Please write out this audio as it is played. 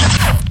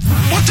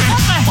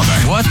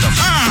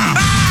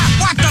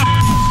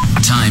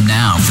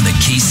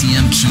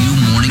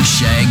KCMQ Morning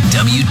Shag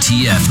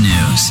WTF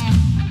News.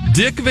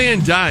 Dick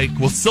Van Dyke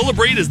will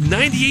celebrate his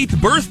 98th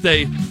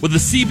birthday with a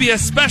CBS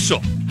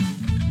special.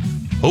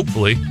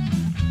 Hopefully.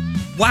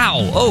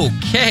 Wow,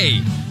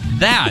 okay.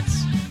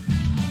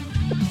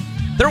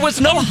 There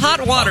was no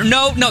hot water.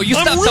 No, you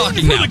stop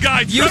talking now. The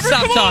guy, you Trevor,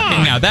 stop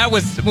talking now. That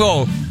was,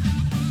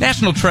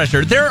 national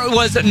treasure. There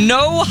was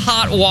no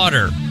hot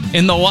water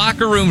in the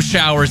locker room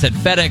showers at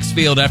FedEx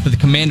Field after the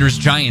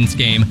Commanders-Giants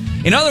game.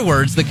 In other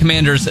words, the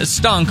Commanders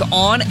stunk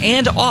on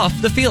and off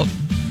the field.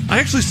 I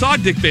actually saw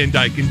Dick Van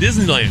Dyke in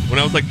Disneyland when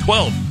I was like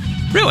 12.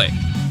 Really?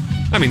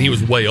 I mean, he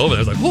was way over there.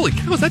 I was like, holy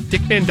cow, is that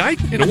Dick Van Dyke?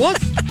 And it was.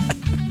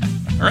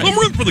 All right. I'm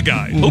rooting for the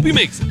guy. Hope he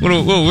makes it.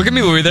 Well, look at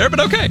me over there,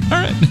 but okay. All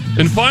right.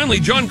 And finally,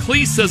 John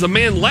Cleese says a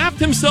man laughed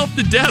himself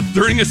to death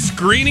during a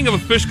screening of a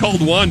fish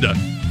called Wanda.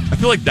 I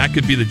feel like that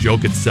could be the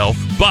joke itself,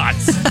 but...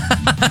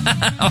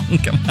 Oh,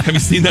 come on. Have you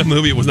seen that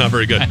movie? It was not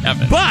very good. I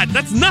haven't. But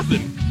that's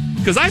nothing,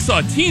 because I saw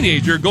a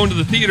teenager going to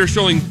the theater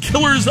showing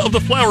Killers of the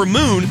Flower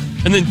Moon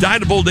and then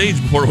died of old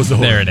age before it was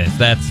over. There it is.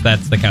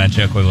 That's the kind of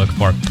joke we look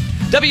for.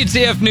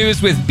 WTF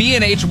News with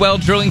B&H Well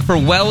Drilling for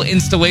well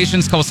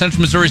installations. Call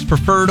Central Missouri's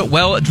preferred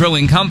well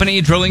drilling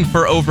company. Drilling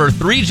for over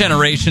 3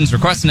 generations.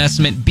 Request an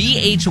estimate,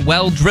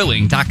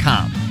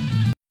 bhwelldrilling.com.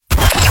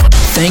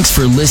 Thanks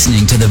for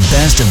listening to the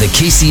best of the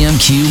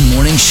KCMQ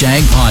Morning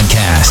Shag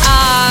podcast.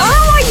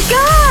 Oh my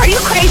God, are you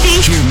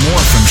crazy? Hear more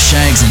from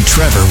Shags and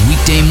Trevor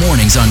weekday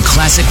mornings on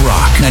Classic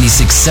Rock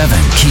 96.7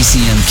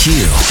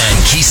 KCMQ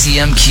and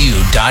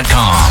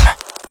KCMQ.com.